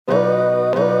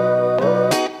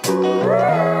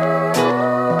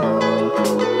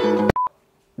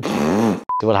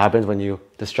See what happens when you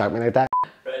distract me like that?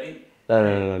 Ready?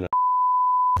 No.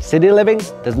 City living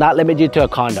does not limit you to a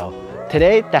condo.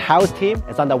 Today, the Haus team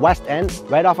is on the west end,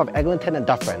 right off of Eglinton and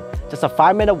Dufferin. Just a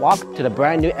 5-minute walk to the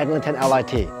brand new Eglinton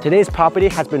LRT. Today's property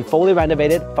has been fully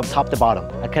renovated from top to bottom.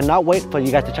 I cannot wait for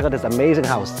you guys to check out this amazing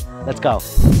house. Let's go.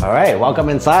 All right, welcome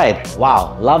inside.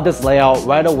 Wow, love this layout.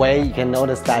 Right away, you can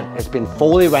notice that it's been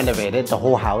fully renovated, the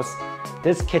whole house.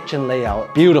 This kitchen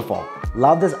layout, beautiful.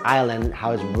 Love this island,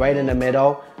 how it's right in the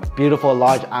middle. Beautiful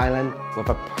large island with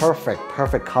a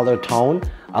perfect color tone.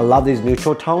 I love these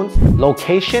neutral tones.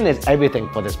 Location is everything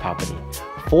for this property.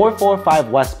 445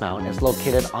 Westmount is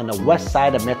located on the west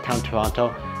side of Midtown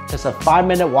Toronto. Just a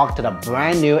 5-minute walk to the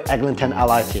brand new Eglinton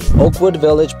LRT. Oakwood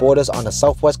Village borders on the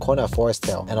southwest corner of Forest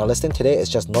Hill, and our listing today is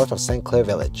just north of St. Clair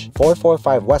Village.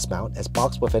 445 Westmount is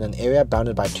boxed within an area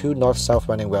bounded by 2 north-south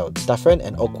running roads, Dufferin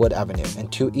and Oakwood Avenue,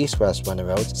 and 2 east-west running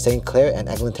roads, St. Clair and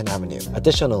Eglinton Avenue.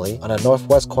 Additionally, on the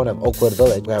northwest corner of Oakwood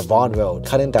Village, we have Vaughan Road,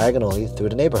 cutting diagonally through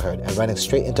the neighborhood and running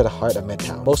straight into the heart of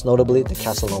Midtown, most notably the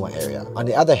Castle Loma area. On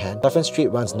the other hand, Dufferin Street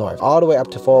runs north, all the way up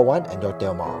to 401 and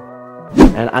Yorkdale Mall.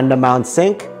 An under-mount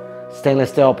sink,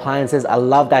 stainless steel appliances. I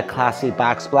love that classy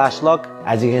backsplash look.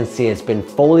 As you can see, it's been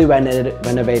fully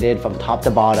renovated from top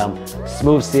to bottom.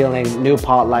 Smooth ceiling, new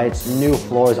pot lights, new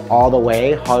floors all the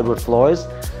way, hardwood floors,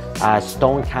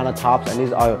 stone countertops, and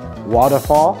these are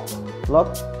waterfall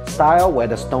look style where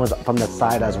the stone is from the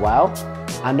side as well.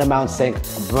 Under-mount sink,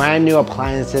 brand new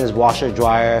appliances, washer,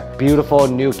 dryer, beautiful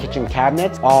new kitchen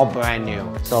cabinets, all brand new.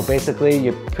 So basically,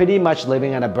 you're pretty much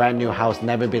living in a brand new house,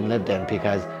 never been lived in,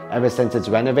 because ever since it's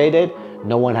renovated,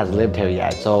 no one has lived here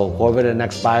yet. So whoever the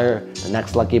next buyer, the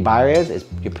next lucky buyer is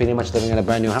you're pretty much living in a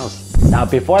brand new house. Now,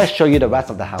 before I show you the rest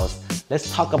of the house,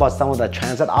 let's talk about some of the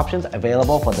transit options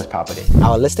available for this property.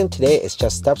 Our listing today is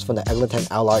just steps from the Eglinton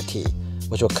LRT,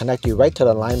 which will connect you right to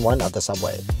the Line 1 of the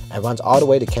subway and runs all the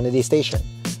way to Kennedy Station.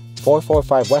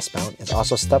 445 Westmount is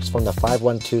also steps from the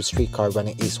 512 streetcar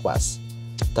running east-west.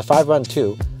 The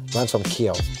 512 runs from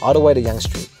Keele all the way to Yonge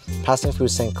Street, passing through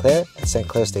St. Clair and St.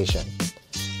 Clair Station.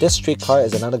 This streetcar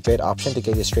is another great option to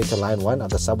get you straight to Line 1 of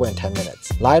the subway in 10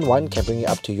 minutes. Line 1 can bring you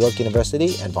up to York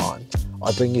University and Vaughan,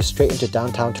 or bring you straight into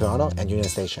downtown Toronto and Union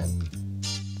Station.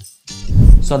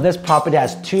 So this property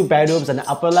has 2 bedrooms on the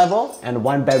upper level and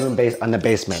 1 bedroom on the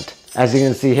basement. As you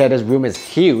can see here, this room is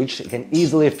huge. It can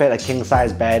easily fit a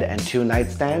king-size bed and 2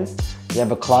 nightstands. You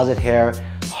have a closet here.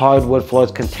 Hardwood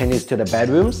floors continues to the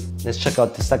bedrooms. Let's check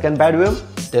out the second bedroom.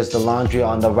 There's the laundry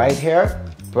on the right here.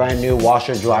 Brand new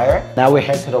washer dryer. Now we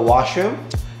head to the washroom.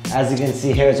 As you can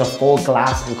see here, it's a full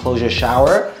glass enclosure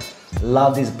shower.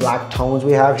 Love these black tones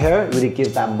we have here. It really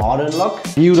gives that modern look.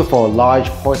 Beautiful large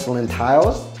porcelain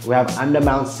tiles. We have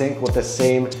under-mount sink with the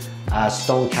same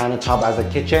stone countertop as the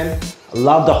kitchen.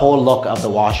 Love the whole look of the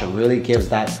washroom. Really gives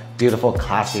that beautiful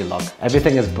classy look.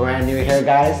 Everything is brand new here,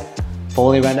 guys.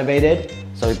 Fully renovated.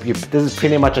 So this is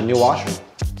pretty much a new washroom.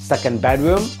 Second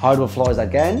bedroom, hardwood floors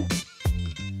again.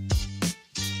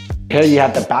 Here you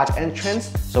have the back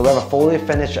entrance. So we have a fully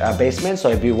finished basement. So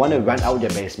if you want to rent out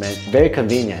your basement, very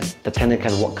convenient. The tenant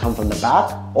can come from the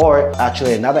back or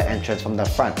actually another entrance from the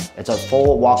front. It's a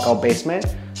full walkout basement.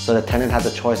 So the tenant has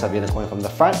a choice of either going from the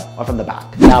front or from the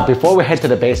back. Now, before we head to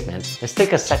the basement, let's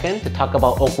take a second to talk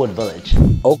about Oakwood Village.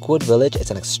 Oakwood Village is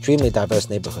an extremely diverse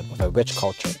neighborhood with a rich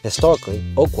culture. Historically,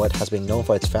 Oakwood has been known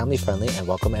for its family-friendly and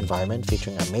welcome environment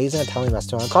featuring amazing Italian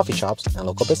restaurants, coffee shops, and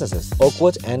local businesses.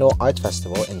 Oakwood's annual Arts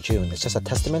Festival in June is just a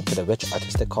testament to the rich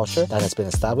artistic culture that has been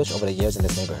established over the years in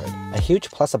this neighborhood. A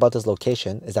huge plus about this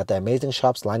location is that the amazing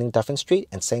shops lining Dufferin Street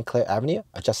and St. Clair Avenue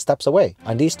are just steps away.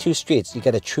 On these 2 streets, you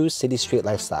get a true city street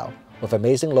lifestyle, with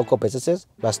amazing local businesses,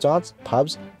 restaurants,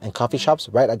 pubs, and coffee shops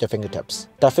right at your fingertips.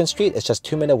 Dufferin Street is just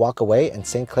 2-minute walk away, and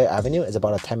St. Clair Avenue is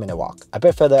about a 10-minute walk. A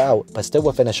bit further out, but still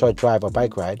within a short drive or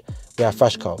bike ride, we have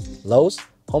Freshco, Lowe's,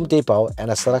 Home Depot,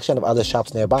 and a selection of other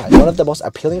shops nearby. One of the most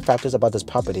appealing factors about this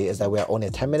property is that we are only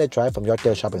a 10-minute drive from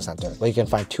Yorkdale Shopping Center, where you can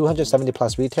find 270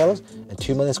 plus retailers and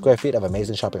 2 million square feet of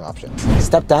amazing shopping options.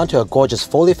 Step down to a gorgeous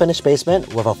fully finished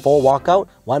basement with a full walkout,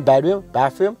 1 bedroom,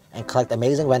 bathroom, and collect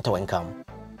amazing rental income.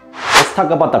 Let's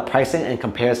talk about the pricing and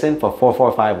comparison for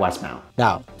 445 Westmount.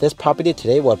 Now, this property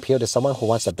today will appeal to someone who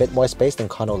wants a bit more space than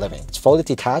condo living. It's fully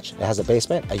detached, it has a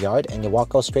basement, a yard, and you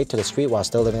walk out straight to the street while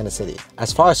still living in the city.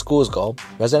 As far as schools go,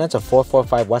 residents of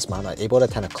 445 Westmount are able to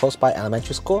attend a close-by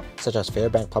elementary school, such as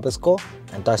Fairbank Public School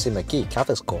and Darcy McGee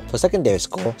Catholic School. For secondary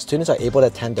school, students are able to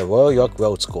attend the Royal York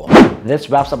Road School. This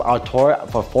wraps up our tour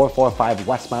for 445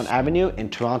 Westmount Avenue in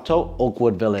Toronto,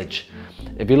 Oakwood Village.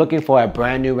 If you're looking for a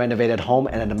brand new renovated home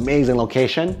in an amazing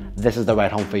location, this is the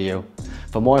right home for you.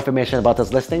 For more information about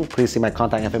this listing, please see my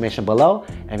contact information below.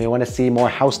 And if you want to see more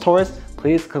house tours,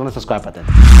 please click on the subscribe button.